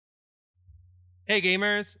Hey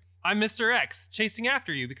gamers, I'm Mr. X, chasing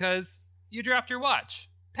after you because you dropped your watch.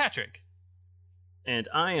 Patrick. And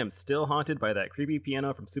I am still haunted by that creepy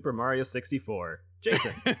piano from Super Mario 64.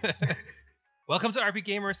 Jason. Welcome to RP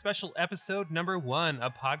Gamer special episode number 1, a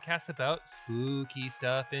podcast about spooky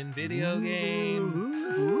stuff in video games.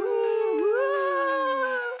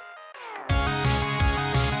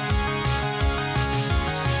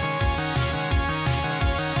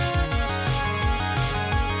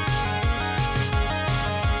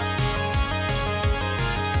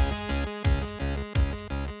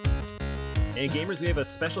 Hey gamers, we have a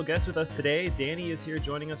special guest with us today. Danny is here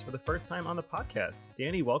joining us for the first time on the podcast.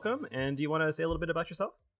 Danny, welcome. And do you want to say a little bit about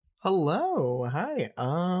yourself? Hello, hi.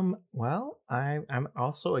 Well, I'm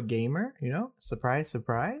also a gamer, surprise,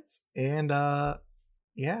 and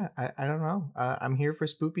yeah, I don't know. I'm here for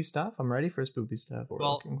spoopy stuff. I'm ready for spoopy stuff.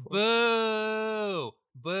 Well,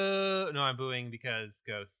 boo! No, I'm booing because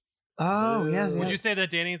ghosts. Oh, Boo. yes. Would you say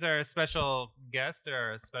that Danny's our special guest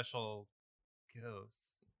or a special ghost?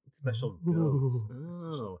 Special Ooh. ghost.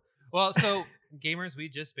 Oh. Well, so gamers, we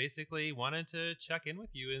just basically wanted to check in with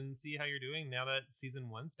you and see how you're doing now that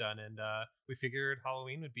season 1's done, and we figured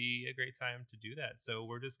Halloween would be a great time to do that. So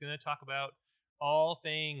we're just going to talk about all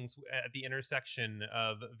things at the intersection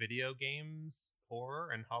of video games, horror,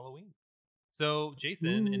 and Halloween. So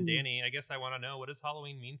Jason and Danny, I guess I want to know, what does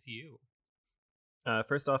Halloween mean to you?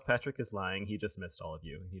 First off, Patrick is lying. He just missed all of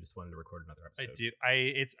you. He just wanted to record another episode.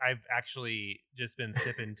 I do. I've actually just been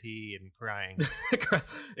sipping tea and crying.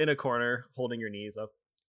 In a corner, holding your knees up.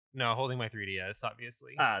 No, holding my 3DS,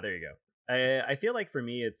 obviously. There you go. I feel like for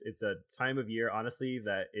me, it's a time of year, honestly,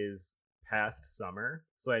 that is past summer.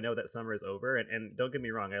 So I know that summer is over. And don't get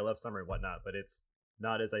me wrong, I love summer and whatnot, but it's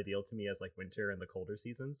not as ideal to me as like winter and the colder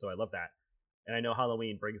seasons. So I love that. And I know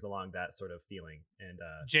Halloween brings along that sort of feeling. And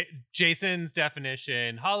Jason's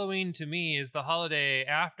definition: Halloween to me is the holiday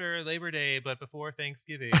after Labor Day, but before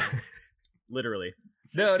Thanksgiving. Literally.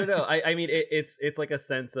 No. I mean, it's like a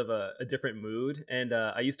sense of a different mood. And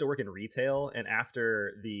I used to work in retail, and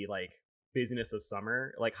after the like busyness of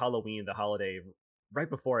summer, like Halloween, the holiday right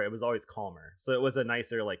before it was always calmer. So it was a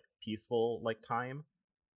nicer, like peaceful like time.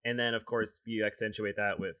 And then of course you accentuate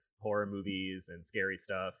that with horror movies and scary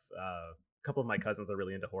stuff. A couple of my cousins are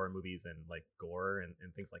really into horror movies and like gore and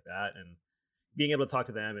things like that, and being able to talk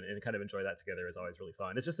to them and kind of enjoy that together is always really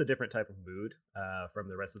fun. It's just a different type of mood from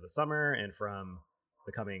the rest of the summer and from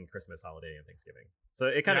the coming Christmas holiday and Thanksgiving. So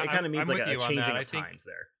it kind of means like a changing of times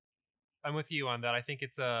there. I'm with you on that. I think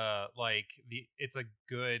it's it's a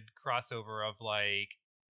good crossover of like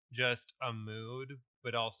just a mood,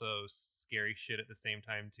 but also scary shit at the same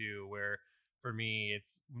time too. Where for me,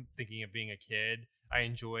 it's thinking of being a kid. I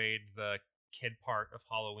enjoyed the kid part of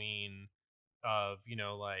Halloween, of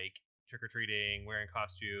like trick-or-treating, wearing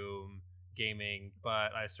costume, gaming,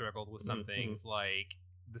 but I struggled with some things like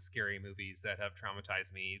the scary movies that have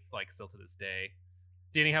traumatized me, like still to this day.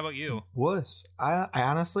 Danny, how about you? Wuss. I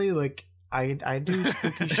honestly like I do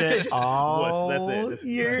spooky shit all that's it.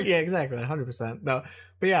 year. Yeah, exactly, 100%. No,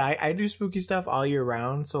 but yeah, I do spooky stuff all year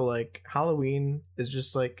round. So like Halloween is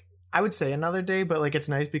just like, I would say another day, but like it's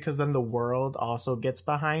nice because then the world also gets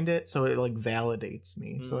behind it, so it like validates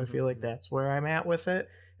me. So I feel like that's where I'm at with it.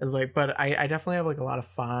 Is like, but I definitely have like a lot of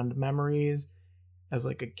fond memories as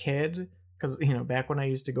like a kid, because back when I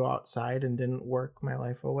used to go outside and didn't work my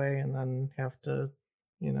life away and then have to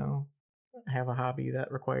have a hobby that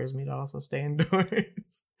requires me to also stay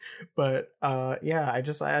indoors. But yeah,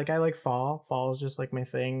 I like fall. Fall is just like my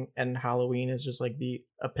thing, and Halloween is just like the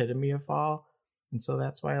epitome of fall. And so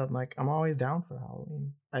that's why I'm always down for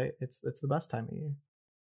Halloween. It's the best time of year,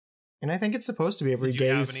 and I think it's supposed to be every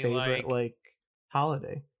gay's favorite like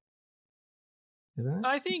holiday, isn't it?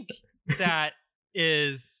 I think that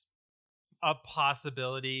is a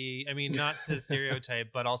possibility. I mean, not to stereotype,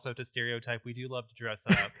 but also to stereotype. We do love to dress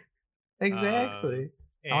up. Exactly.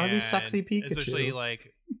 I want to be sexy Pikachu. Especially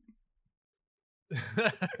like.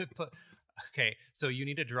 Okay, so you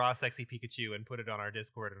need to draw sexy Pikachu and put it on our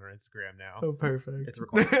Discord and our Instagram now. Oh, perfect. It's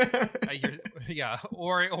required. Yeah,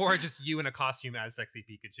 or just you in a costume as sexy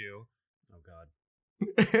Pikachu. Oh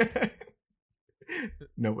God.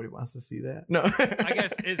 Nobody wants to see that. No. I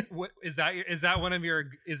guess is that one of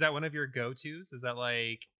your go-tos? Is that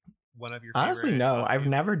like one of your honestly no? costumes? I've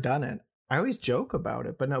never done it. I always joke about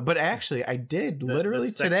it, but no. But actually, I did literally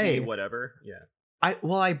the sexy today. Whatever. Yeah.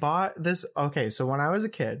 I bought this. Okay, so when I was a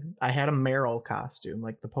kid, I had a Meryl costume,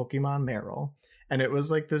 like the Pokemon Meryl, and it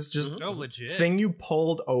was like this just legit thing you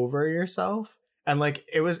pulled over yourself, and like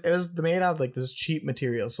it was made out of like this cheap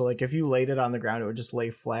material. So like if you laid it on the ground, it would just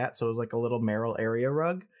lay flat. So it was like a little Meryl area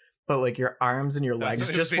rug. but like your arms and your So legs it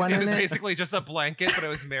was, just went it in was it. basically just a blanket, but it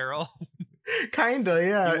was Meryl. Kinda,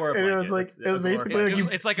 yeah. You wore a And it was blanket. like It's it was adorable. basically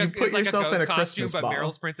like it's like you a put it's like a yourself in ghost a costume, Christmas but ball.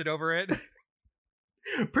 Meryl's printed over it.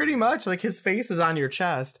 Pretty much, like his face is on your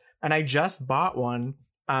chest, and I just bought one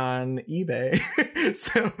on eBay.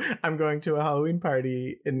 So I'm going to a Halloween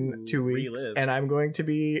party in Ooh, 2 weeks, relive. and I'm going to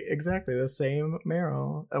be exactly the same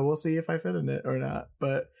Meryl. And we'll see if I fit in it or not.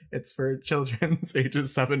 But it's for children's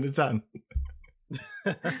ages 7 to 10.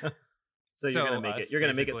 So you're gonna make us, it. You're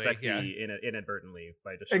gonna make it basically, sexy yeah. inadvertently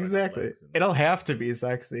by just showing off Exactly. legs and- It'll have to be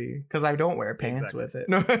sexy because I don't wear pants Exactly. with it.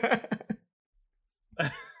 No.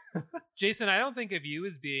 Jason, I don't think of you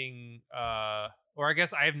as being or I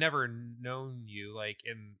guess I've never known you like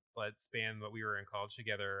in let's span what we were in college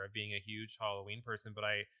together of being a huge Halloween person, but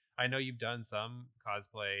I know you've done some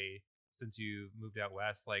cosplay since you moved out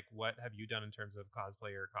west. Like what have you done in terms of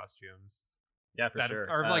cosplay or costumes? Yeah, for sure.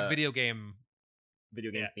 Or like video game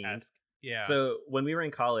themed. esque. Yeah. So when we were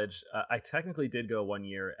in college, I technically did go 1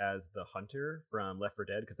 year as the hunter from Left 4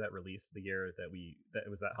 Dead because that released the year that it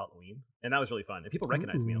was that Halloween, and that was really fun. And people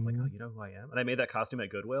recognized me. I was like, Ooh. oh, you know who I am? And I made that costume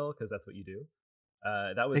at Goodwill because that's what you do.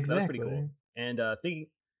 That was pretty cool. And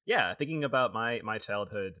thinking about my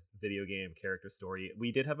childhood video game character story,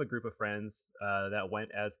 we did have a group of friends that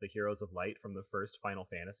went as the Heroes of Light from the first Final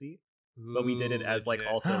Fantasy, but we did it as like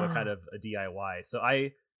legit. also a kind of a DIY. So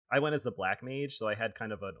I went as the Black Mage, so I had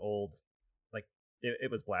kind of an old, like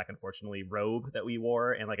it was black, unfortunately, robe that we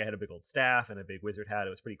wore, and like I had a big old staff and a big wizard hat. It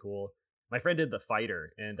was pretty cool. My friend did the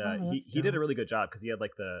fighter, and he did a really good job because he had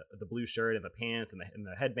like the blue shirt and the pants and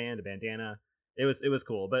the headband, a bandana. It was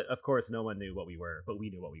cool, but of course no one knew what we were, but we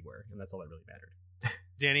knew what we were, and that's all that really mattered.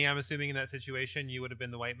 Danny, I'm assuming in that situation you would have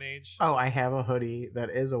been the white mage. Oh, I have a hoodie that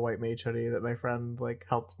is a white mage hoodie that my friend like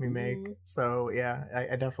helped me make. Ooh. So yeah,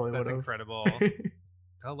 I definitely would That's have. incredible.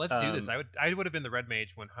 Oh, let's do this. I would have been the red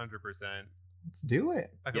mage 100%. Let's do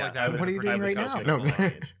it. I feel Yeah, like that what are you doing right now? straight No. up Black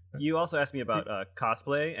Mage. You also asked me about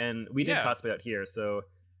cosplay, and we did Yeah. cosplay out here. So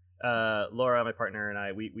Laura, my partner, and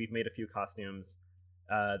I, we've made a few costumes.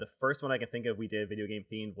 The first one I can think of we did video game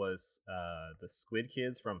themed was the Squid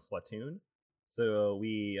Kids from Splatoon. So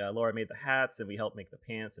Laura made the hats, and we helped make the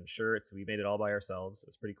pants and shirts. We made it all by ourselves. It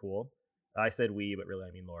was pretty cool. I said we, but really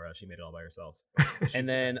I mean Laura. She made it all by herself. And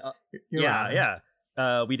then You're honest.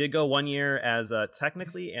 we did go 1 year as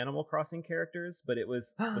technically Animal Crossing characters, but it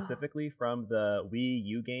was specifically from the Wii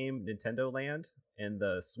U game Nintendo Land and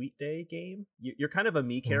the Sweet Day game. You're kind of a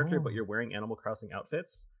me character, but Oh. you're wearing Animal Crossing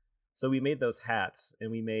outfits. So we made those hats, and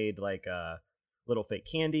we made like little fake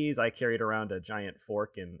candies. I carried around a giant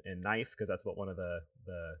fork and knife because that's what one of the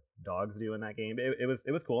dogs do in that game. It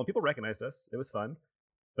was cool, and people recognized us. It was fun.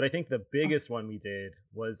 But I think the biggest one we did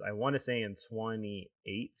was, I want to say in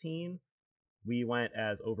 2018, we went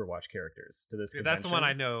as Overwatch characters to this Yeah, convention. that's the one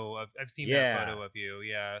I know. I've seen Yeah. that photo of you.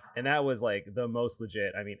 Yeah. And that was like the most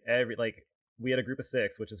legit. I mean, we had a group of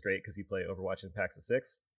 6, which is great because you play Overwatch in packs of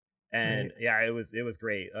 6. And Right. yeah, it was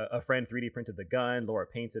great. A friend 3D printed the gun. Laura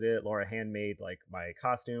painted it. Laura handmade like my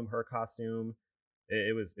costume, her costume.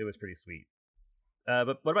 It was pretty sweet.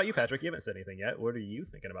 But what about you, Patrick? You haven't said anything yet. What are you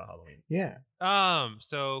thinking about Halloween? Yeah.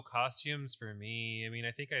 So costumes for me, I mean,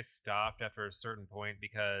 I think I stopped after a certain point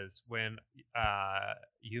because when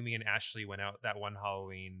Yumi and Ashley went out that one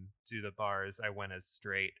Halloween to the bars, I went as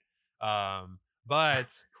straight. But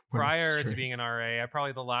prior to straight. being an RA,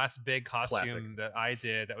 probably the last big costume Classic. that I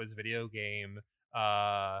did that was video game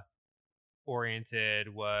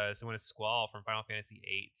oriented was I went as Squall from Final Fantasy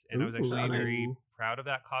VIII, and I was actually very Ooh. proud of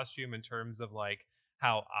that costume in terms of like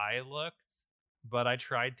how I looked. But I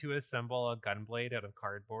tried to assemble a gunblade out of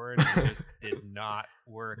cardboard and it just did not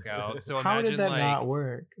work out. So How imagine did that like not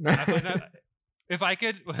work? if I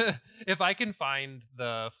could if I can find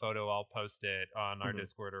the photo, I'll post it on our Mhm.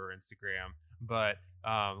 Discord or Instagram. But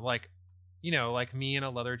like like me in a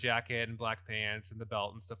leather jacket and black pants and the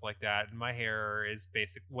belt and stuff like that. And my hair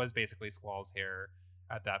was basically Squall's hair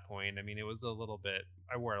at that point. I mean, it was a little bit,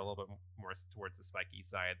 I wore it a little bit more towards the spiky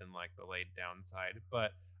side than like the laid down side.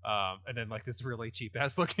 But and then like this really cheap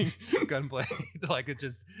ass looking gunblade, like it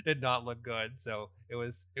just did not look good. So it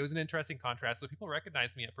was an interesting contrast. So people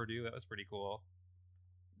recognized me at Purdue. That was pretty cool.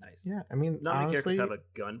 Nice. Yeah, I mean, Not many honestly, characters have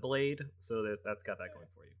a gun blade, so that's got that going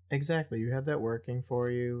for you. exactly. You have that working for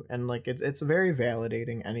you, and like it's very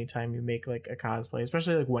validating anytime you make like a cosplay,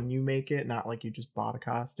 especially like when you make it, not like you just bought a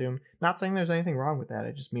costume. Not saying there's anything wrong with that.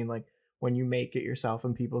 I just mean like when you make it yourself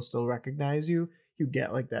and people still recognize you, you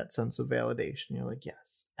get like that sense of validation. You're like,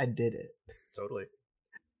 yes, I did it. Totally.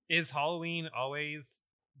 Is Halloween always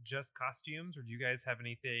just costumes, or do you guys have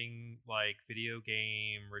anything like video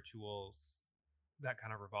game rituals that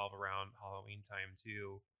kind of revolve around Halloween time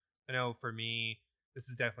too? I know for me, this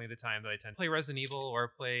is definitely the time that I tend to play Resident Evil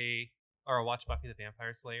or watch Buffy the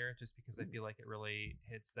Vampire Slayer, just because I feel like it really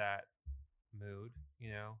hits that mood,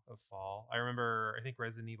 of fall. I remember, I think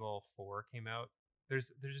Resident Evil 4 came out.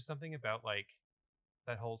 There's just something about like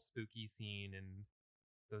that whole spooky scene and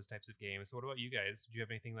those types of games. So what about you guys? Do you have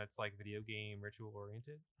anything that's like video game ritual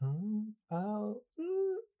oriented?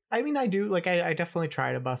 I mean, I do. Like, I definitely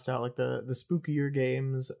try to bust out like the spookier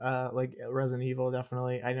games, like Resident Evil.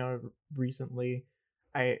 Definitely, I know recently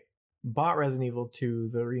I bought Resident Evil 2,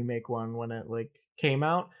 the remake one, when it like came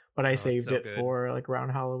out, but I saved so it good. for like around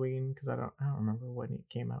Halloween because I don't remember when it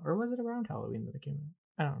came out, or was it around Halloween that it came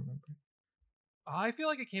out? I don't remember. I feel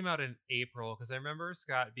like it came out in April because I remember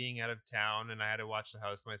Scott being out of town and I had to watch the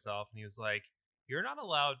house myself, and he was like, "You're not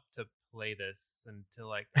allowed to play this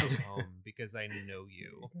until I come home because I know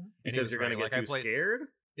you." Because you're gonna get too scared.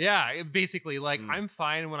 Yeah, basically, like I'm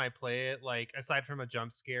fine when I play it. Like aside from a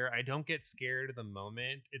jump scare, I don't get scared at the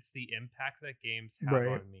moment. It's the impact that games have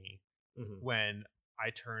on me when I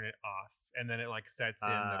turn it off, and then it like sets in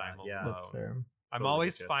that I'm alone. That's fair. I'm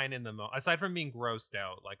always fine in the moment. Aside from being grossed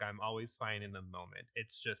out, like I'm always fine in the moment.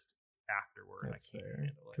 It's just afterward. That's fair.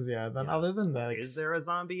 Because then other than that, is there a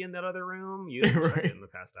zombie in that other room? You didn't check it in the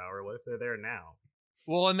past hour. What if they're there now?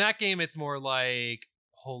 Well, in that game, it's more like,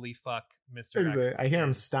 holy fuck, Mr. X. I hear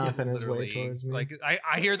him stomping his way towards me. Like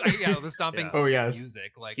I hear the stomping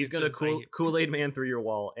music. Like he's gonna Kool-Aid Man through your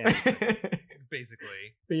wall, and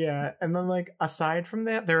basically. But yeah, and then like aside from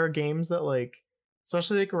that, there are games that like,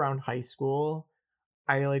 especially like around high school,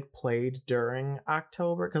 I like played during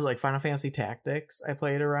October, because like Final Fantasy Tactics I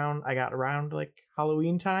got around like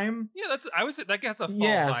Halloween time. Yeah, I would say that gets a fall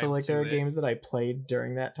vibe so like there are it. games that I played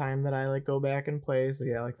during that time that I like go back and play. So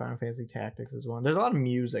yeah, like Final Fantasy Tactics is one. There's a lot of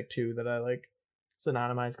music too that I like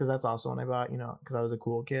synonymize, because that's also when I bought, because I was a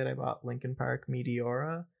cool kid, I bought Linkin Park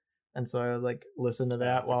Meteora, and so I would like listen to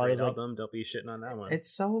that while I was album. Like, don't be shitting on that one.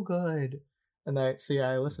 It's so good. And I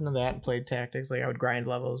listened to that and played Tactics. Like I would grind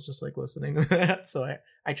levels just like listening to that. So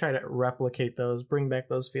I try to replicate those, bring back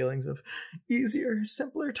those feelings of easier,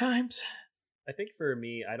 simpler times. I think for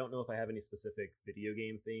me, I don't know if I have any specific video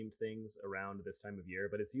game themed things around this time of year,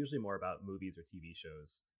 but it's usually more about movies or TV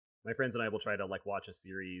shows. My friends and I will try to like watch a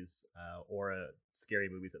series or scary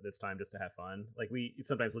movies at this time just to have fun. Like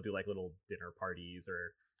sometimes we'll do like little dinner parties,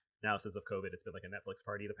 or now since of COVID, it's been like a Netflix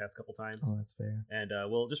party the past couple times. Oh, that's fair. And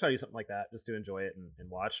we'll just try to do something like that just to enjoy it and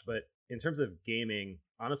watch. But in terms of gaming,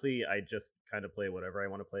 honestly, I just kind of play whatever I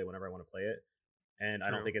want to play whenever I want to play it. And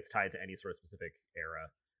I don't think it's tied to any sort of specific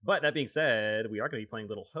era. But that being said, we are going to be playing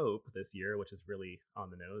Little Hope this year, which is really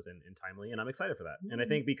on the nose and timely. And I'm excited for that. And I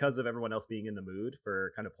think because of everyone else being in the mood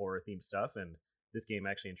for kind of horror themed stuff and this game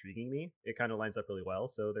actually intriguing me, it kind of lines up really well.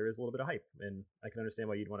 So there is a little bit of hype, and I can understand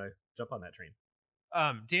why you'd want to jump on that train.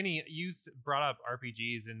 Danny, you brought up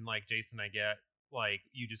RPGs, and like Jason, I get like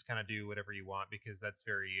you just kind of do whatever you want because that's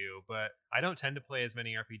very you. But I don't tend to play as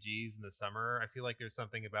many RPGs in the summer. I feel like there's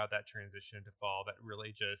something about that transition into fall that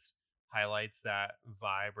really just highlights that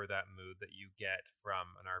vibe or that mood that you get from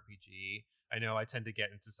an RPG. I know I tend to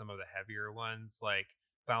get into some of the heavier ones, like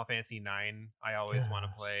Final Fantasy 9. I always want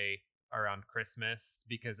to play around Christmas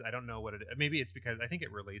because I don't know what it is. Maybe it's because I think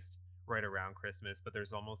it released right around Christmas, but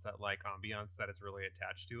there's almost that like ambiance that is really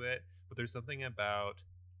attached to it. But there's something about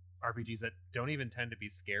RPGs that don't even tend to be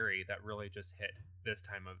scary that really just hit this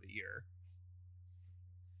time of the year.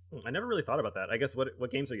 I never really thought about that. I guess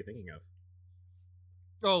what games are you thinking of?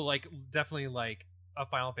 Oh, like definitely like a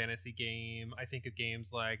Final Fantasy game. I think of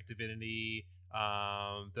games like Divinity,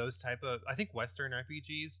 those type of. I think Western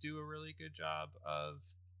RPGs do a really good job of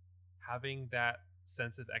having that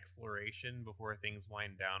sense of exploration before things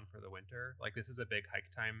wind down for the winter. Like this is a big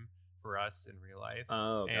hike time for us in real life.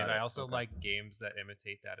 I also like games that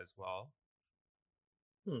imitate that as well.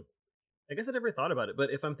 I guess I never thought about it, but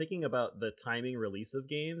if I'm thinking about the timing release of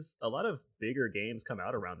games, a lot of bigger games come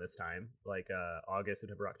out around this time, like August,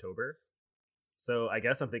 September, October. So I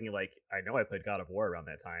guess I'm thinking like, I know I played God of War around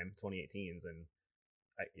that time, 2018s, and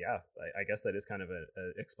I guess that is kind of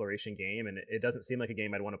an exploration game, and it doesn't seem like a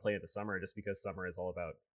game I'd want to play in the summer just because summer is all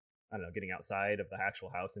about, I don't know, getting outside of the actual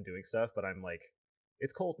house and doing stuff, but I'm like,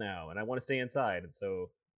 it's cold now and I want to stay inside, and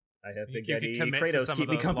so I have Big Daddy Kratos keep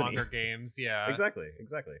me company. Longer games, yeah. Exactly.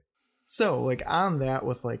 So like on that,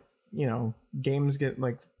 with like, games get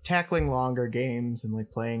like tackling longer games and like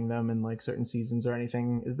playing them in like certain seasons or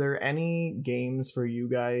anything, is there any games for you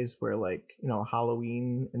guys where like,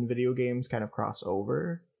 Halloween and video games kind of cross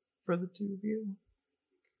over for the two of you?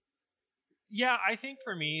 Yeah, I think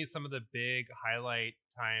for me, some of the big highlight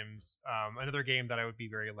times, another game that I would be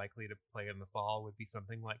very likely to play in the fall would be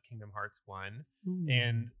something like Kingdom Hearts 1.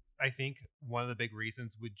 And I think one of the big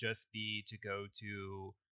reasons would just be to go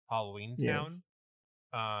to Halloween Yes.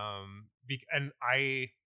 Town. And I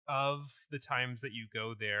of the times that you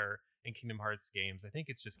go there in Kingdom Hearts games, I think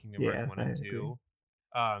it's just Kingdom Hearts Yeah, 1 I and agree. 2.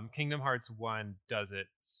 Kingdom Hearts 1 does it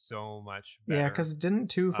so much Yeah, better. because didn't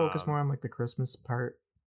 2 focus more Um, on like the Christmas part?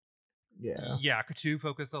 Yeah. yeah, 2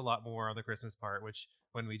 focused a lot more on the Christmas part, which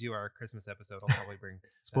when we do our Christmas episode, I'll probably bring that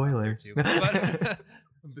up there Spoilers. too.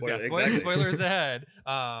 But Spoiler, yeah, exactly. spoilers ahead.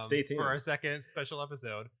 Stay tuned For our second special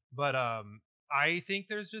episode. But I think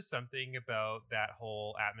there's just something about that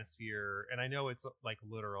whole atmosphere, and I know it's like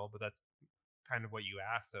literal, but that's kind of what you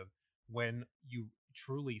asked of when you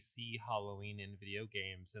truly see Halloween in video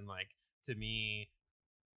games. And like, to me,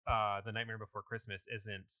 The Nightmare Before Christmas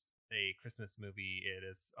isn't a Christmas movie, it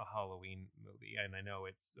is a Halloween movie. And I know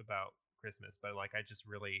it's about Christmas, but like,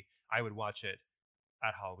 I would watch it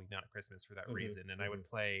at Halloween, not at Christmas, for that reason. And I would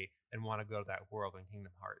play and want to go to that world in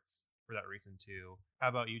Kingdom Hearts for that reason too. How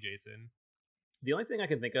about you, Jason? The only thing I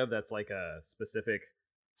can think of that's like a specific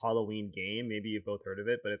Halloween game, maybe you've both heard of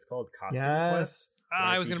it, but it's called Costume Quest. Yes. It's an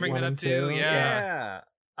I was gonna bring RPG. that One up and too. two, Yeah. Yeah,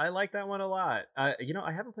 I like that one a lot. You know,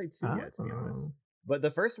 I haven't played 2 yet, to be honest. Oh. But the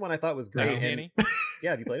first one I thought was No, great. and- Danny?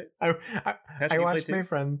 yeah, have you played it? I, Patrick, I you watched played my too?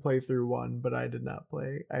 friend play through 1, but I did not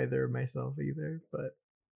play either myself either. But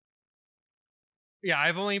Yeah,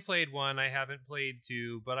 I've only played 1. I haven't played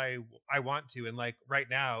 2, but I want to. And like right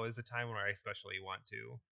now is a time where I especially want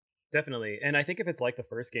to. Definitely. And I think if it's like the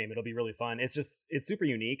first game, it'll be really fun. It's super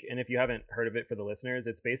unique. And if you haven't heard of it, for the listeners,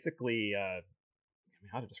 it's basically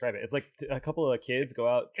how to describe it. It's like a couple of kids go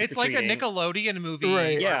out. It's like a trick-or-treating, Nickelodeon movie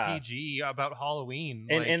Right. Yeah. RPG about Halloween.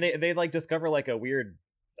 and they like discover like a weird,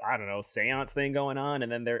 I don't know, seance thing going on,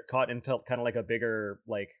 and then they're caught into kind of like a bigger,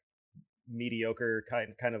 like mediocre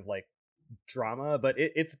kind of like drama. But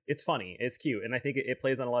it's funny, it's cute, and I think it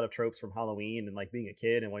plays on a lot of tropes from Halloween and like being a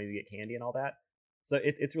kid and wanting to get candy and all that. So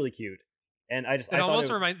it's really cute. And I it thought almost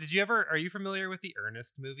it was, reminds. Are you familiar with the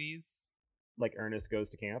Ernest movies? like Ernest Goes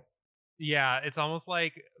to Camp. Yeah, it's almost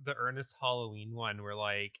like the Ernest Halloween one, where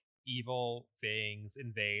like evil things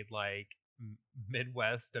invade like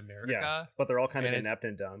Midwest America. Yeah, but they're all kind of And it's- inept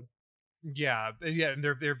and dumb. Yeah, and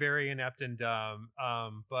they're very inept and dumb.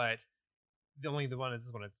 But the one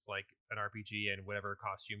is when it's like an RPG, and whatever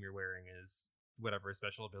costume you're wearing is whatever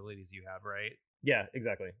special abilities you have, right? Yeah,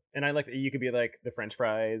 exactly. And I like that you could be like the French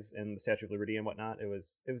fries and the Statue of Liberty and whatnot. It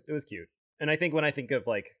was cute. And I think when I think of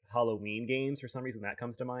like Halloween games, for some reason that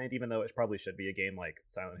comes to mind, even though it probably should be a game like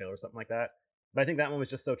Silent Hill or something like that. But I think that one was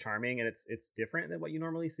just so charming, and it's different than what you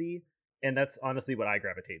normally see. And that's honestly what I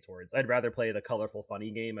gravitate towards. I'd rather play the colorful, funny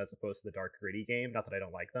game as opposed to the dark, gritty game. Not that I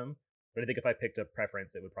don't like them, but I think if I picked a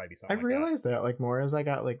preference, it would probably be something I've like that. realized that like more as I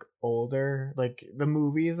got like older, like the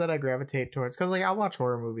movies that I gravitate towards, because like I'll watch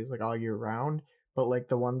horror movies like all year round, but like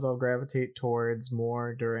the ones I'll gravitate towards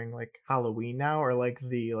more during like Halloween now are like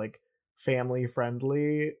the like family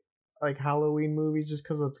friendly like Halloween movies, just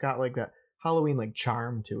because it's got like that Halloween like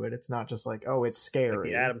charm to it. It's not just like, oh, it's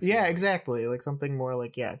scary. Addams Yeah, Family. exactly. Like something more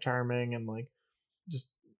like, yeah, charming and like just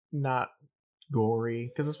not gory,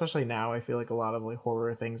 because especially now I feel like a lot of like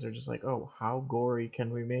horror things are just like, oh, how gory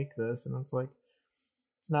can we make this? And it's like,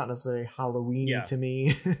 it's not necessarily Halloween Yeah. to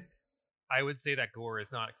me. I would say that gore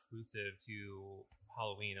is not exclusive to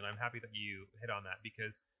Halloween, and I'm happy that you hit on that,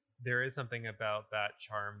 because there is something about that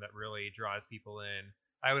charm that really draws people in.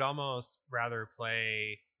 I would almost rather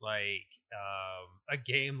play like a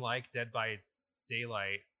game like Dead by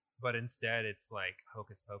Daylight, but instead it's like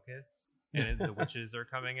Hocus Pocus and the witches are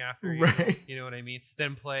coming after you. Right. You know what I mean?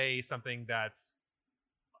 Then play something that's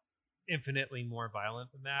infinitely more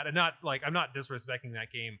violent than that. And not like, I'm not disrespecting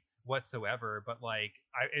that game whatsoever, but like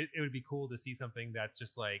it would be cool to see something that's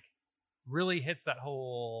just like really hits that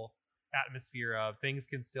whole atmosphere of things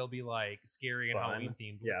can still be like scary and Fun. Halloween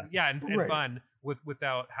themed. Yeah. and Right. fun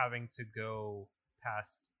without having to go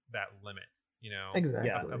past that limit, you know. Exactly.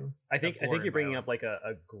 Yeah. I think gore you're bringing and up like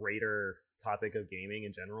a greater topic of gaming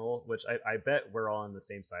in general, which I bet we're all on the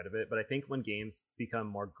same side of it. But I think when games become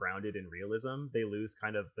more grounded in realism, they lose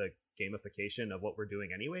kind of the gamification of what we're doing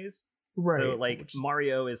anyways. Right. So like Which-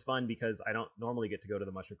 Mario is fun because I don't normally get to go to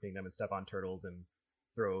the Mushroom Kingdom and step on turtles and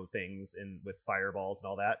throw things in with fireballs and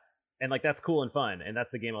all that. And like that's cool and fun, and that's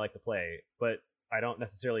the game I like to play. But I don't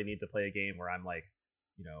necessarily need to play a game where I'm like,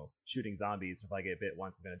 you know, shooting zombies. If I get bit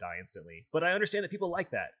once, I'm gonna die instantly. But I understand that people like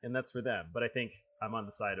that, and that's for them. But I think I'm on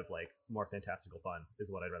the side of like more fantastical fun is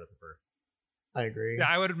what I'd rather prefer. I agree. Yeah,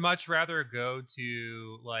 I would much rather go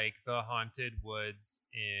to like the haunted woods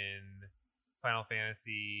in Final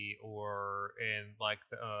Fantasy or in like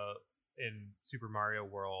in Super Mario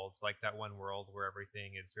World, like that one world where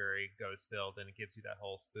everything is very ghost filled and it gives you that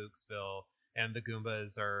whole spooks feel. And the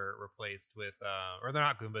Goombas are replaced with, or they're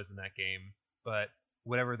not Goombas in that game, but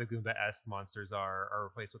whatever the Goomba-esque monsters are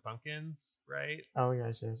replaced with pumpkins, right? Oh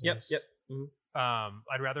yes, yes, Yep, yes. yep. Mhm.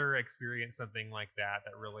 I'd rather experience something like that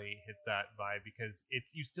really hits that vibe, because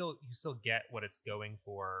you still get what it's going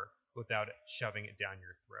for without shoving it down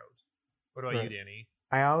your throat. What about you, Right. Danny?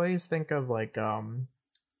 I always think of like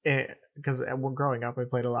because when growing up I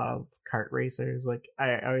played a lot of kart racers. Like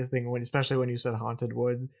I always think especially when you said Haunted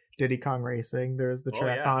Woods, Diddy Kong Racing, there's the Oh,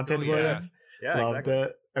 track yeah. Haunted Oh, yeah. Woods. Yeah, Loved exactly.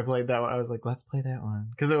 it. I played that one. I was like, let's play that one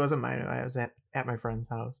because it wasn't mine. I was at my friend's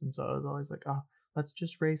house, and so I was always like, oh, let's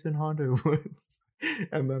just race in Haunted Woods.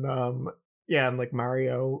 And then yeah, and like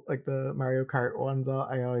Mario, like the Mario Kart ones,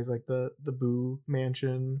 I always like the Boo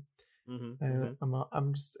Mansion. And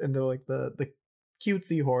I'm just into like the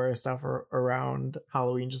cutesy horror stuff around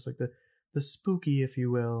Halloween, just like the spooky, if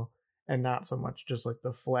you will, and not so much just like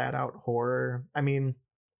the flat out horror. I mean,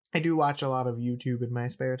 I do watch a lot of YouTube in my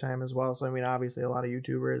spare time as well. So I mean, obviously, a lot of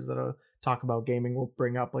YouTubers that talk about gaming will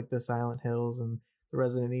bring up like the Silent Hills and the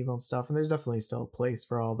Resident Evil and stuff, and there's definitely still a place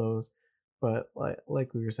for all those. But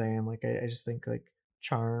like we were saying, like I just think like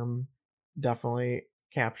Charm definitely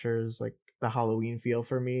captures like the Halloween feel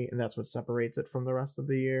for me, and that's what separates it from the rest of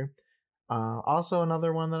the year. Also,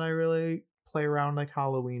 another one that I really play around like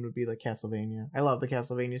Halloween would be like Castlevania. I love the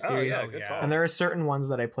Castlevania Oh series. yeah, Oh, good yeah. call. And there are certain ones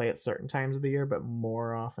that I play at certain times of the year, but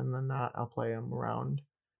more often than not, I'll play them around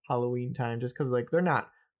Halloween time just because, like, they're not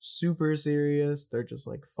super serious. They're just,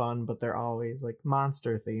 like, fun, but they're always, like,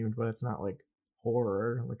 monster themed, but it's not, like,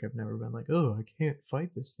 horror. Like, I've never been like, oh, I can't fight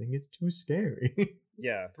this thing. It's too scary.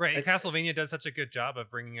 Yeah, Right, and Castlevania does such a good job of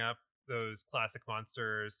bringing up those classic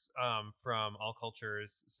monsters from all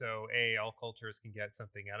cultures. So A, all cultures can get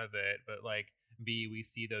something out of it, but like B, we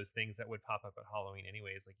see those things that would pop up at Halloween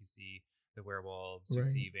anyways. Like you see the werewolves, you Right.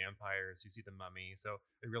 see vampires, you see the mummy. So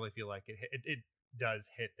I really feel like it does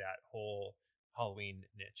hit that whole Halloween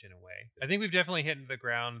niche in a way. I think we've definitely hit the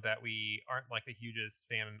ground that we aren't like the hugest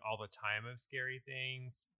fan all the time of scary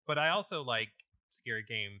things, but I also like scary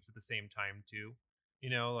games at the same time too. You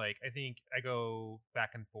know, like I think I go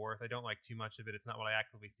back and forth. I don't like too much of it. It's not what I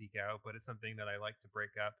actively seek out, but it's something that I like to break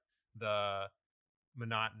up the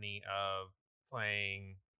monotony of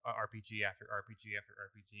playing RPG after RPG after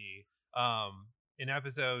RPG. In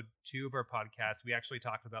episode 2 of our podcast, we actually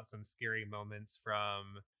talked about some scary moments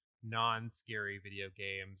from non-scary video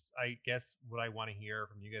games. I guess what I want to hear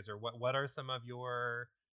from you guys are what are some of your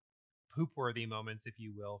poop-worthy moments, if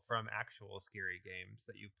you will, from actual scary games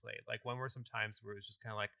that you've played? Like, when were some times where it was just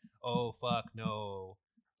kind of like, oh fuck no?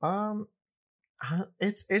 um,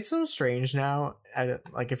 it's so strange now.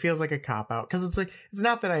 Like, it feels like a cop out because it's like it's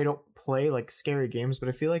not that I don't play like scary games, but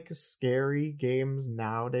I feel like scary games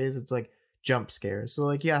nowadays it's like jump scares. So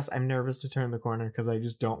like, yes, I'm nervous to turn the corner because I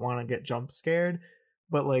just don't want to get jump scared,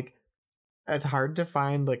 but like it's hard to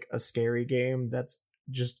find like a scary game that's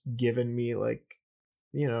just given me like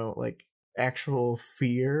like actual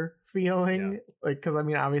fear feeling. Like because I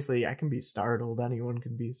mean obviously I can be startled, anyone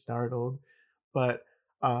can be startled, but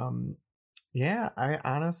um yeah, I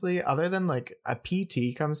honestly, other than like a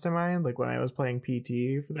PT comes to mind, like when I was playing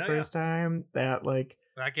PT for the first time, that like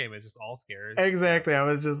That game is just all scares. exactly, I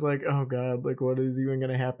was just like, oh god, like what is even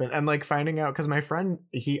gonna happen? And like finding out because my friend,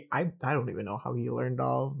 I don't even know how he learned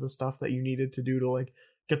all of the stuff that you needed to do to like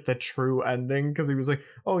get the true ending because he was like,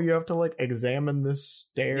 oh, you have to like examine this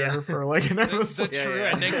stair for like an episode. The true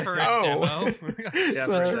ending for a demo.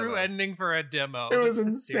 So, true ending for a demo. it was That's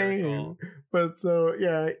insane. hysterical. But so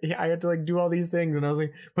yeah, I had to like do all these things, and I was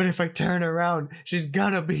like, but if I turn around, she's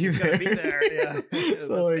gonna be there. Gotta be there. Yeah,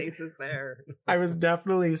 So the like, face is there. I was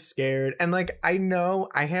definitely scared, and like I know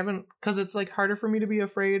I haven't because it's like harder for me to be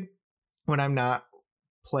afraid when I'm not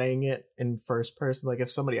playing it in first person. Like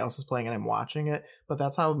if somebody else is playing and I'm watching it, but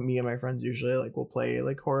that's how me and my friends usually like will play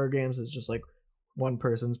like horror games. It's just like one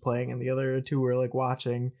person's playing and the other two are like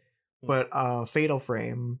watching. But Fatal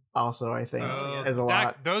Frame also I think is a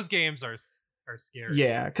lot. Those games are scary.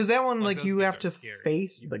 Yeah, because that one like those you games have are to scary.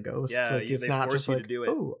 face the ghosts. Yeah, like it's they not force just you to like do it.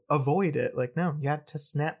 oh avoid it. Like no, you got to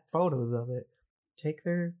snap photos of it. Take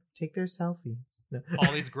their selfies. No.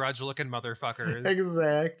 All these grudge-looking motherfuckers.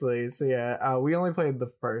 Exactly. So yeah, we only played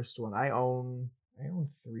the first one. I own 3,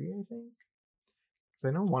 I think. Because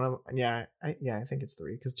I know one of I think it's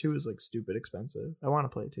 3 because 2 is like stupid expensive. I want to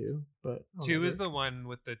play 2, but 2 is the one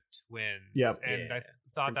with the twins. Yep. And Yeah. I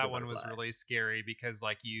thought that Crimson one was Butterfly. really scary because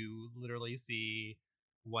like you literally see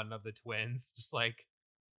one of the twins just like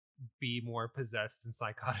be more possessed and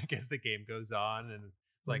psychotic as the game goes on, and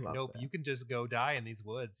It's like, Love nope, that. you can just go die in these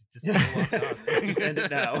woods. Just go walk off. Just end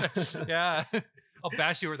it now. Yeah. I'll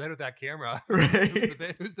bash you over the head with that camera. Right.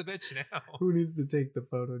 Who's the bitch now? Who needs to take the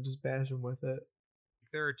photo? Just bash him with it.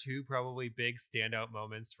 There are two probably big standout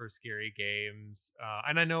moments for scary games.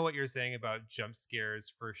 And I know what you're saying about jump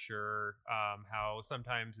scares for sure. How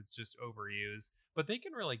sometimes it's just overused, but they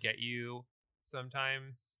can really get you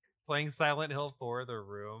sometimes. Playing Silent Hill 4 The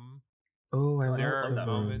Room, Oh, I there love are the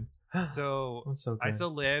moments. room. So That's so good. I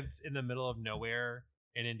still lived in the middle of nowhere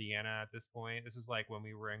in Indiana at this point. This was like when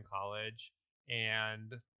we were in college.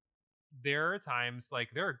 And there are times, like,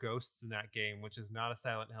 there are ghosts in that game, which is not a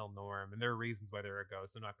Silent Hill norm. And there are reasons why there are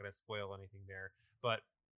ghosts. I'm not going to spoil anything there. But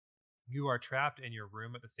you are trapped in your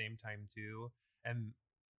room at the same time, too. And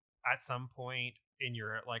at some point in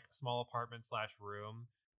your, like, small apartment / room,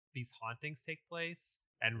 these hauntings take place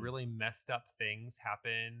and really messed up things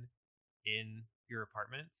happen in your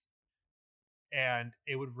apartments. And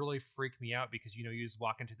it would really freak me out because, you know, you just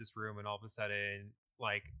walk into this room and all of a sudden,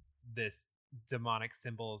 like, this demonic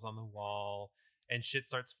symbols on the wall and shit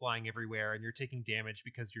starts flying everywhere and you're taking damage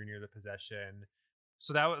because you're near the possession.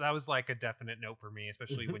 So that was like a definite note for me,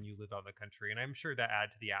 especially when you live out in the country. And I'm sure that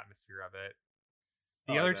add to the atmosphere of it.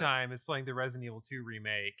 The I other bet. time is playing the Resident Evil 2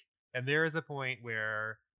 remake. And there is a point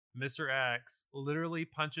where Mr. X literally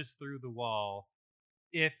punches through the wall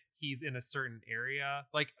if he's in a certain area.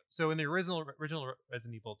 Like, so in the original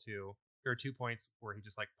Resident Evil 2, there are 2 points where he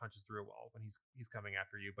just like punches through a wall when he's coming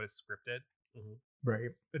after you, but it's scripted.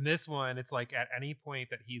 Right. In this one, it's like at any point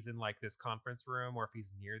that he's in like this conference room or if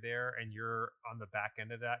he's near there and you're on the back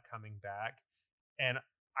end of that coming back. And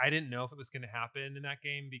I didn't know if it was going to happen in that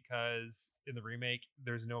game because in the remake,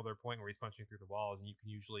 there's no other point where he's punching through the walls and you can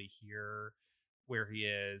usually hear where he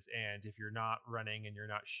is. And if you're not running and you're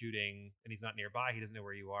not shooting and he's not nearby, he doesn't know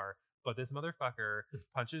where you are. But this motherfucker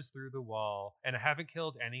punches through the wall, and I haven't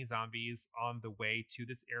killed any zombies on the way to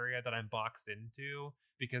this area that I'm boxed into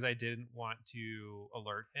because I didn't want to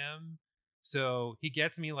alert him. So he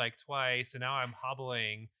gets me like twice, and now I'm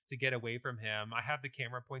hobbling to get away from him. I have the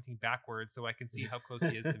camera pointing backwards so I can see how close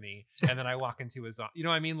he is to me, and then I walk into his, you know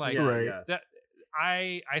what I mean? Like, Right. that.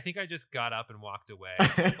 I think I just got up and walked away.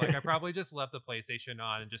 Like, I probably just left the PlayStation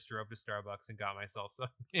on and just drove to Starbucks and got myself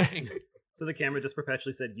something. So the camera just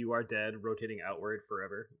perpetually said, "You are dead," rotating outward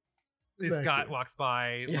forever. Exactly. Scott walks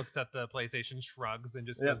by, Yeah. looks at the PlayStation, shrugs, and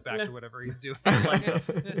just Yeah. goes back Yeah. to whatever he's doing. Lines up.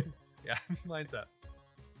 Yeah, lines up.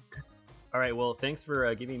 All right, well, thanks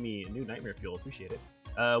for giving me new nightmare fuel. Appreciate it.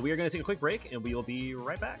 We are going to take a quick break, and we will be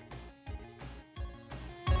right back.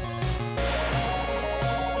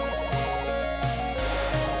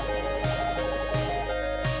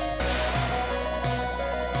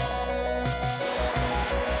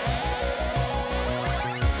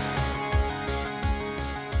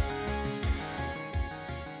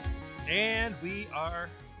 And we are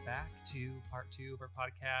back to part 2 of our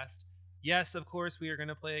podcast. Yes, of course, we are going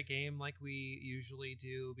to play a game like we usually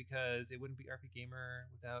do because it wouldn't be RP Gamer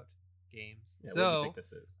without games. Yeah, what do you So think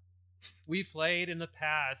this is? we played in the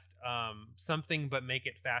past something but make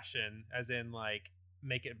it fashion, as in like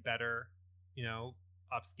make it better, you know,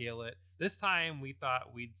 upscale it. This time we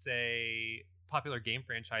thought we'd say popular game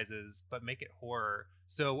franchises but make it horror.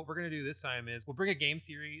 So what we're going to do this time is we'll bring a game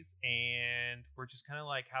series and we're just kind of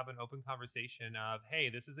like have an open conversation of, hey,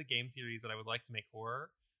 this is a game series that I would like to make horror.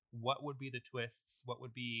 What would be the twists? What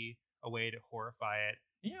would be a way to horrify it?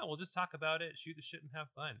 Yeah, we'll just talk about it, shoot the shit, and have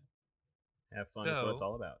fun. Have fun is what it's So-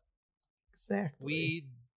 all about. Exactly.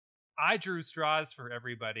 I drew straws for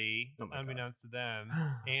everybody, Oh my God. unbeknownst to them.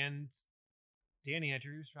 And Danny, I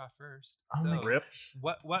drew your straw first. Oh so my Rip.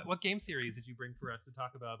 gosh. what game series did you bring for us to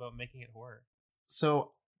talk about making it horror?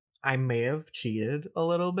 So I may have cheated a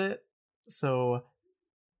little bit. So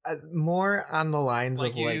more on the lines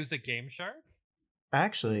Like of you like use a Game Shark?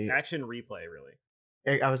 actually Action replay,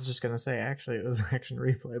 really. I was just gonna say actually it was action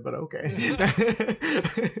replay, but okay.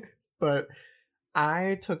 But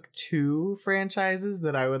I took 2 franchises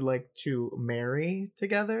that I would like to marry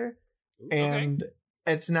together, Ooh, and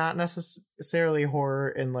it's not necessarily horror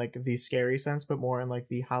in like the scary sense, but more in like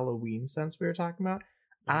the Halloween sense we were talking about.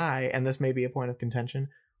 And this may be a point of contention,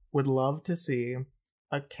 would love to see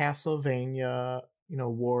a Castlevania, you know,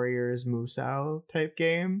 Warriors Musou type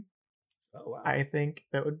game. Oh, wow. I think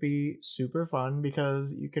that would be super fun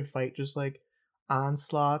because you could fight just like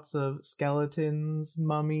onslaughts of skeletons,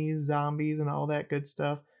 mummies, zombies, and all that good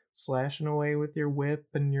stuff, slashing away with your whip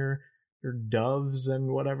and your doves and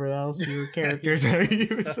whatever else your characters are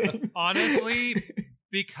using. Honestly,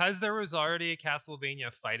 because there was already a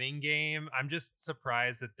Castlevania fighting game, I'm just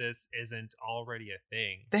surprised that this isn't already a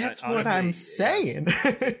thing. That's what I'm saying.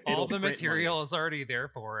 All the material is already there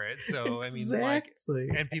for it. So, I mean, like,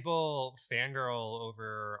 and people fangirl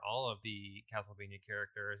over all of the Castlevania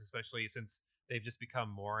characters, especially since they've just become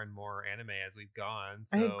more and more anime as we've gone.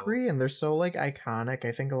 So. I agree, and they're so like iconic.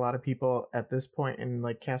 I think a lot of people at this point in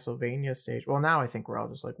like Castlevania stage, well, now I think we're all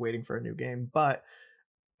just like waiting for a new game, but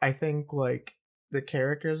I think like the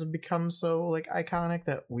characters have become so like iconic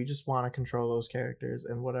that we just want to control those characters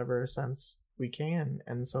in whatever sense we can.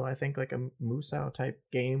 And so I think like a Musou type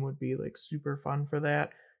game would be like super fun for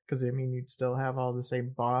that, because I mean you'd still have all the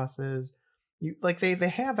same bosses. You like they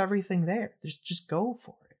have everything there. Just go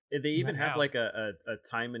for it. They even have like a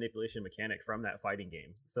time manipulation mechanic from that fighting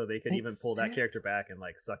game, so they could even pull that character back and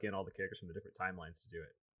like suck in all the characters from the different timelines to do it.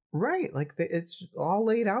 Right, like it's all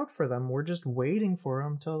laid out for them. We're just waiting for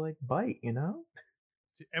them to like bite, you know.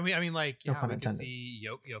 And I mean, like, yeah, we could see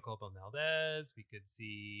Yoko Bernaldez. We could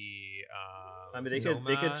see. I mean,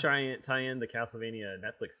 they could tie in the Castlevania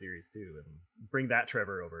Netflix series too, and bring that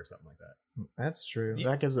Trevor over or something like that. That's true.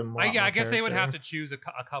 That gives them. I guess they would have to choose a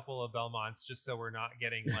couple of Belmonts just so we're not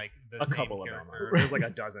getting like the same couple character. of Belmonts. There's like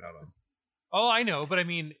a dozen of them. Oh, I know, but I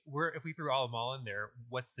mean, if we threw all of them all in there,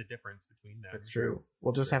 what's the difference between them? That's true.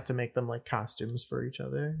 We'll just have to make them like costumes for each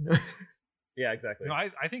other. Yeah, exactly. No,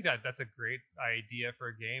 I think that's a great idea for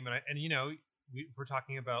a game, and you know, we're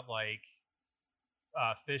talking about like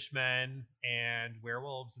fishmen and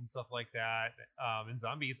werewolves and stuff like that, and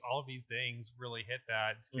zombies. All of these things really hit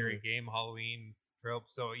that scary game Halloween trope.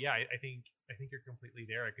 So yeah, I think you're completely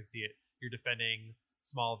there. I could see it. You're defending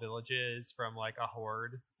small villages from like a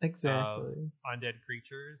horde of undead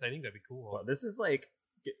creatures. I think that'd be cool. Well, this is like.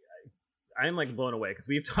 I'm like blown away because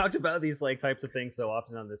we've talked about these like types of things so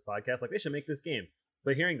often on this podcast. Like they should make this game,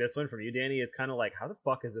 but hearing this one from you, Danny, it's kind of like, how the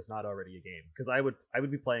fuck is this not already a game? Because I would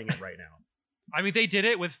be playing it right now. I mean, they did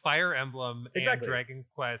it with Fire Emblem and Dragon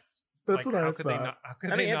Quest. That's like, what how I could thought. They not? How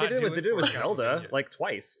could I mean, they not they did it with Zelda like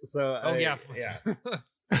twice. So yeah,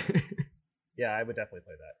 yeah, I would definitely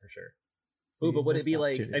play that for sure. Ooh, but would it be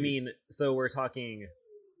like? I mean, so we're talking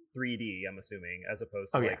 3D, I'm assuming, as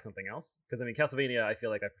opposed to like something else. Because I mean, Castlevania, I feel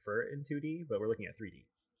like I prefer it in 2D, but we're looking at 3D.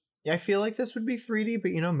 Yeah, I feel like this would be 3D,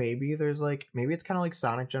 but you know, maybe it's kind of like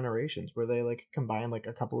Sonic Generations, where they like combine like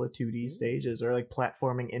a couple of 2D stages, or like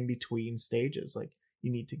platforming in between stages. Like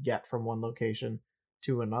you need to get from one location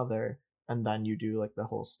to another, and then you do like the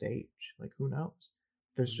whole stage. Like who knows?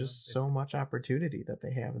 There's just so much opportunity that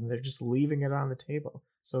they have, and they're just leaving it on the table.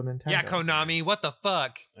 So Nintendo. Yeah, Konami, what the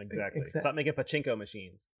fuck? Exactly. Stop making pachinko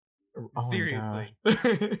machines. Oh, seriously.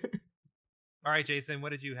 All right, Jason, what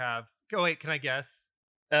did you have? Oh wait, can I guess?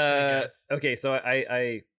 Okay, so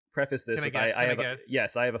I preface this with I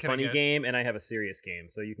have a funny game and I have a serious game,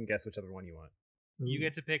 so you can guess whichever one you want. You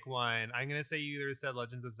get to pick one. I'm gonna say you either said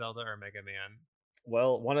Legends of Zelda or Mega Man.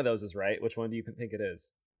 Well, one of those is right. Which one do you think it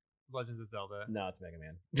is? Legends of Zelda. No, it's Mega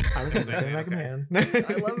Man. I was gonna say Mega Man.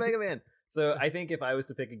 I love Mega Man. So I think if I was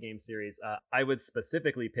to pick a game series, I would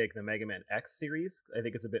specifically pick the Mega Man X series. I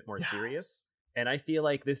think it's a bit more serious. And I feel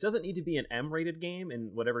like this doesn't need to be an M-rated game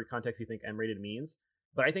in whatever context you think M-rated means.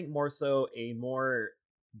 But I think more so a more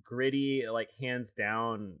gritty, like hands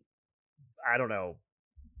down, I don't know,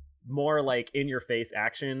 more like in-your-face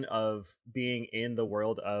action of being in the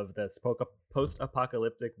world of the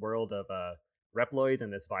post-apocalyptic world of Reploids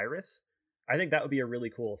and this virus. I think that would be a really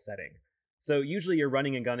cool setting. So usually you're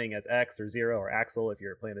running and gunning as X or Zero or Axel if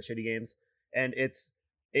you're playing the shitty games, and it's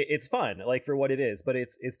fun, like for what it is, but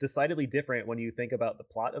it's decidedly different when you think about the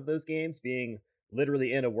plot of those games being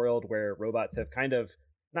literally in a world where robots have kind of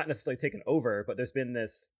not necessarily taken over, but there's been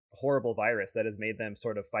this horrible virus that has made them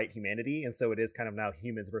sort of fight humanity, and so it is kind of now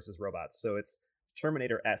humans versus robots. So it's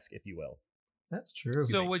Terminator-esque, if you will. That's true.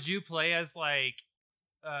 So would you play as like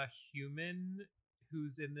a human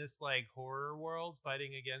who's in this like horror world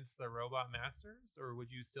fighting against the robot masters, or would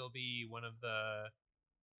you still be one of the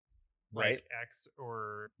like X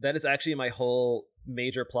or... That is actually my whole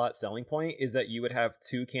major plot selling point, is that you would have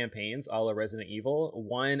two campaigns a la Resident Evil,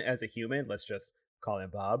 one as a human, let's just call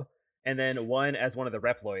him Bob, and then one as one of the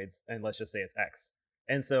Reploids, and let's just say it's X.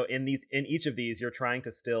 And so in each of these, you're trying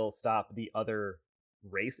to still stop the other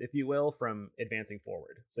race, if you will, from advancing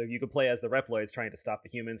forward. So you could play as the Reploids trying to stop the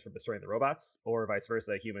humans from destroying the robots, or vice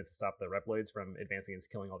versa, humans to stop the Reploids from advancing into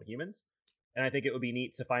killing all the humans. And I think it would be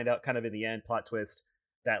neat to find out kind of in the end, plot twist,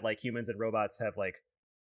 that like humans and robots have like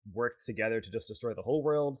worked together to just destroy the whole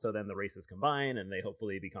world, so then the races combine and they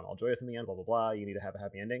hopefully become all joyous in the end, blah blah blah. You need to have a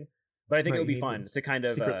happy ending. But I think it would be fun to kind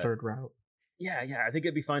of secret third route. Yeah, I think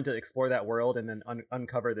it'd be fun to explore that world and then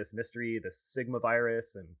uncover this mystery, this Sigma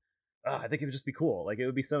virus, and I think it would just be cool. Like, it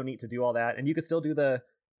would be so neat to do all that, and you could still do the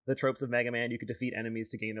tropes of Mega Man. You could defeat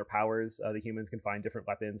enemies to gain their powers. The humans can find different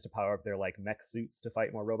weapons to power up their like mech suits to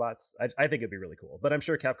fight more robots. I think it'd be really cool, but I'm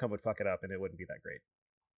sure Capcom would fuck it up and it wouldn't be that great.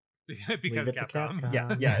 Because Leave it to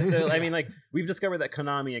Capcom. Yeah. So I mean, like, we've discovered that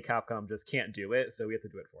Konami and Capcom just can't do it, so we have to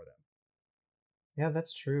do it for them. Yeah,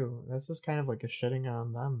 that's true. This is kind of like a shitting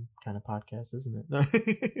on them kind of podcast, isn't it?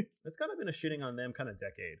 It's kind of been a shitting on them kind of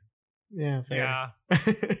decade. Yeah, fair. Yeah.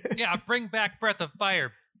 Yeah, bring back Breath of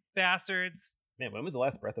Fire, bastards. Man, when was the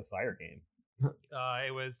last Breath of Fire game?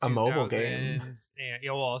 It was A mobile 2000 game. And,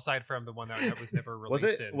 yeah, well, aside from the one that was never Was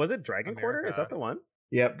released. it Dragon Quarter? Is that the one?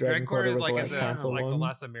 Yep, Dragon Quarter was like, the last console like one. the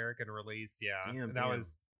last American release, yeah. Damn. That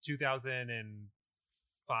was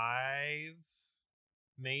 2005,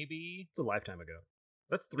 maybe. It's a lifetime ago.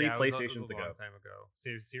 That's three Yeah, PlayStations it was a ago. long time ago.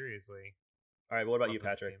 Seriously. All right, what about Love you, those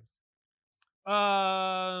Patrick? games.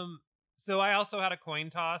 So I also had a coin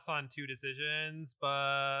toss on two decisions,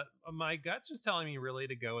 but my gut's just telling me really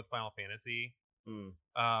to go with Final Fantasy.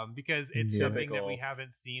 Because it's something that we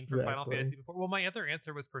haven't seen from Final Fantasy before. Well, my other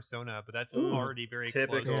answer was Persona, but that's already very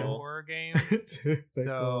close to a horror game.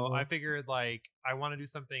 So I figured, like, I want to do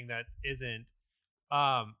something that isn't.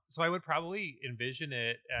 So I would probably envision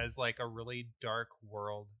it as like a really dark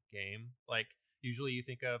world game. Like, usually you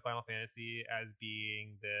think of Final Fantasy as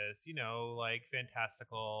being this, you know, like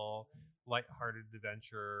fantastical, lighthearted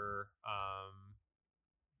adventure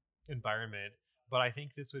environment. But I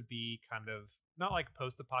think this would be kind of not like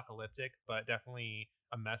post-apocalyptic, but definitely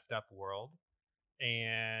a messed up world.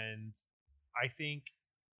 And I think,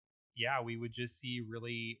 yeah, we would just see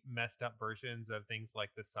really messed up versions of things like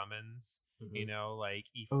the summons. You know, like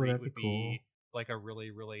Ifrit would be like a really,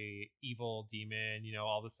 really evil demon. You know,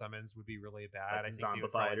 all the summons would be really bad. Like I think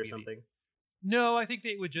zombified or something. No, I think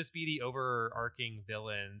they would just be the overarching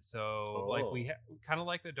villain. So like we kind of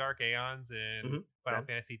like the Dark Aeons in Final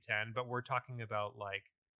Fantasy X, but we're talking about like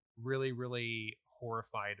really, really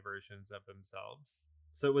horrified versions of themselves.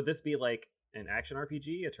 So would this be like an action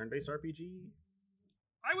RPG, a turn-based RPG?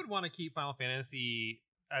 I would want to keep Final Fantasy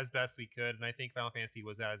as best we could, and I think Final Fantasy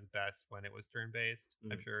was at its best when it was turn-based.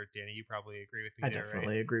 I'm sure, Danny, you probably agree with me. I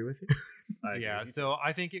definitely agree with you. Yeah, so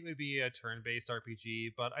I think it would be a turn-based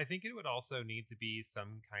RPG, but I think it would also need to be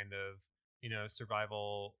some kind of, you know,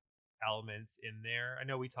 survival elements in there. I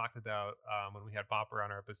know we talked about when we had Bopper on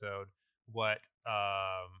our episode what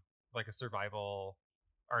like a survival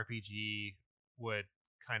RPG would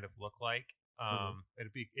kind of look like.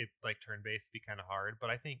 It like turn-based would be kind of hard, but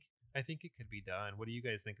I think it could be done. What do you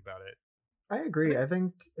guys think about it? I agree. I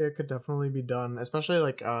think it could definitely be done, especially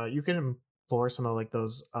like you can explore some of like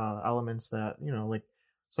those elements that, you know, like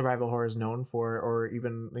survival horror is known for, or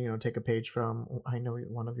even, you know, take a page from, I know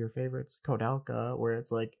one of your favorites, Kodalka, where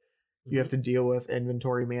it's like you have to deal with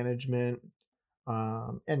inventory management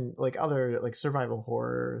and like other like survival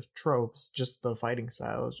horror tropes. Just the fighting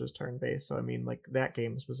style is just turn-based, so I mean, like that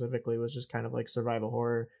game specifically was just kind of like survival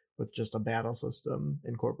horror with just a battle system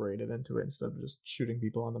incorporated into it instead of just shooting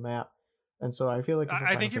people on the map. And so I feel like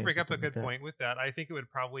I think you bring up a good point with that. I think it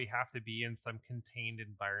would probably have to be in some contained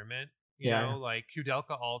environment. You know, like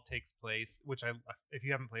Kudelka all takes place, which if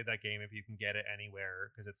you haven't played that game, if you can get it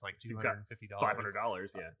anywhere, because it's like $250,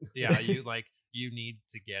 $500, yeah, you need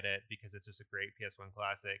to get it because it's just a great PS1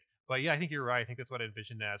 classic. But yeah, I think you're right. I think that's what I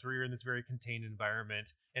envisioned as, where you're in this very contained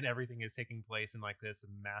environment and everything is taking place in like this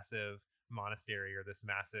massive monastery or this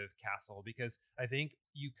massive castle, because I think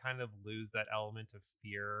you kind of lose that element of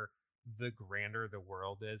fear the grander the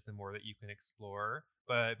world is, the more that you can explore.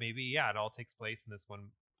 But maybe, yeah, it all takes place in this one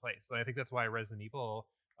place. And I think that's why Resident Evil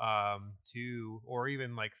 2 or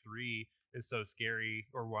even like 3 is so scary,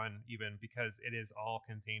 or 1 even, because it is all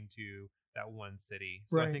contained to that one city.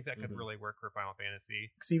 So I think that could really work for Final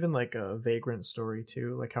Fantasy. It's even like a Vagrant story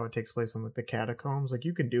too, like how it takes place in like the catacombs. Like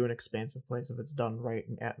you can do an expansive place if it's done right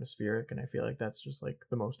and atmospheric, and I feel like that's just like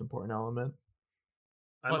the most important element.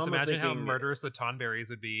 Plus, imagine how murderous the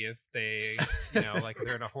Tonberries would be if they, you know, like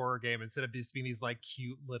they're in a horror game, instead of just being these like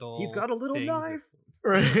cute little. He's got a little knife.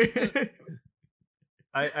 Right.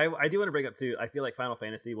 I do want to bring up too. I feel like Final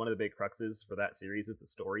Fantasy, one of the big cruxes for that series is the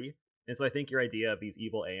story, and so I think your idea of these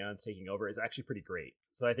evil Aeons taking over is actually pretty great.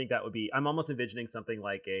 So I think that would be. I'm almost envisioning something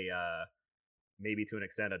like a maybe to an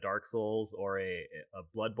extent a Dark Souls or a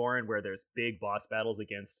Bloodborne, where there's big boss battles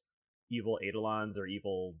against evil Eidolons or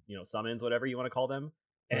evil, you know, summons, whatever you want to call them.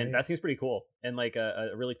 And that seems pretty cool, and like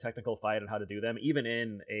a really technical fight on how to do them, even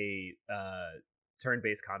in a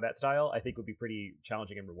turn-based combat style, I think would be pretty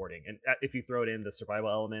challenging and rewarding. And if you throw it in the survival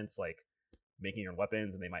elements, like making your own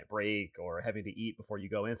weapons and they might break, or having to eat before you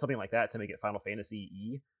go in, something like that to make it Final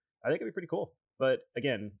Fantasy-y. I think it'd be pretty cool. But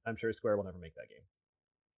again, I'm sure Square will never make that game.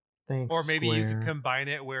 Thanks, Or maybe you could Square. combine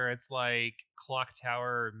it where it's like Clock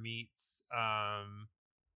Tower meets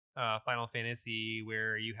Final Fantasy,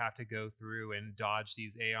 where you have to go through and dodge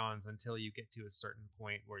these Aeons until you get to a certain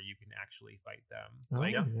point where you can actually fight them. Oh,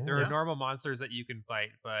 Like yeah. there are Yeah. normal monsters that you can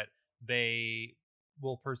fight, but they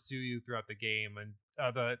will pursue you throughout the game, and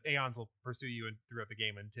the Aeons will pursue you throughout the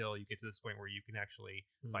game until you get to this point where you can actually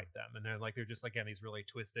fight them. And they're just again these really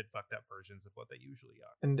twisted, fucked up versions of what they usually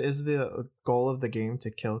are. And is the goal of the game to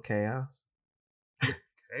kill chaos?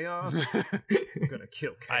 Chaos? I'm gonna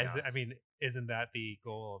kill chaos. I mean, isn't that the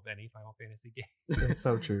goal of any Final Fantasy game? It's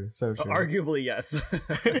so true. So true. Arguably, yes.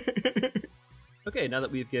 Okay, now that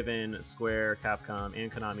we've given Square, Capcom,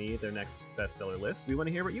 and Konami their next bestseller list, we want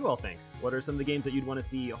to hear what you all think. What are some of the games that you'd want to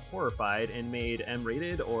see horrified and made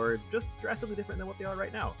M-rated, or just drastically different than what they are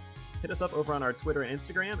right now? Hit us up over on our Twitter and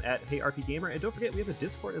Instagram at HeyRPGamer, and don't forget we have a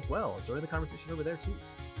Discord as well. Join the conversation over there too.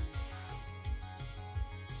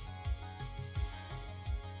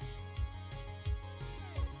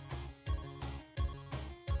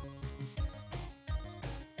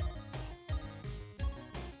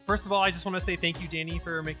 First of all, I just want to say thank you, Danny,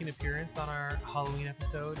 for making an appearance on our Halloween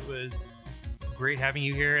episode. It was great having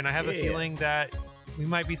you here, and I have a Yeah. feeling that we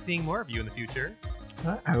might be seeing more of you in the future.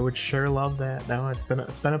 I would sure love that. No, it's been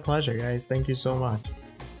a pleasure, guys. Thank you so much.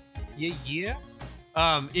 Yeah.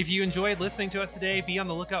 If you enjoyed listening to us today, be on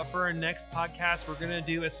the lookout for our next podcast. We're going to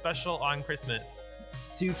do a special on Christmas.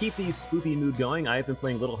 To keep the spoopy mood going, I've been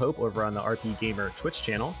playing Little Hope over on the RP Gamer Twitch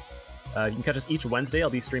channel. You can catch us each Wednesday. I'll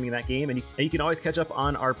be streaming that game, and you can always catch up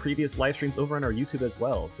on our previous live streams over on our YouTube as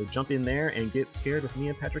well. So jump in there and get scared with me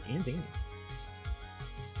and Patrick and Danny.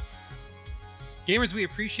 Gamers, we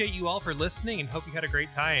appreciate you all for listening and hope you had a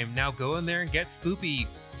great time. Now go in there and get spoopy.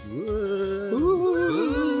 Woo.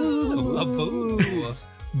 Ooh, a boo.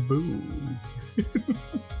 Boo.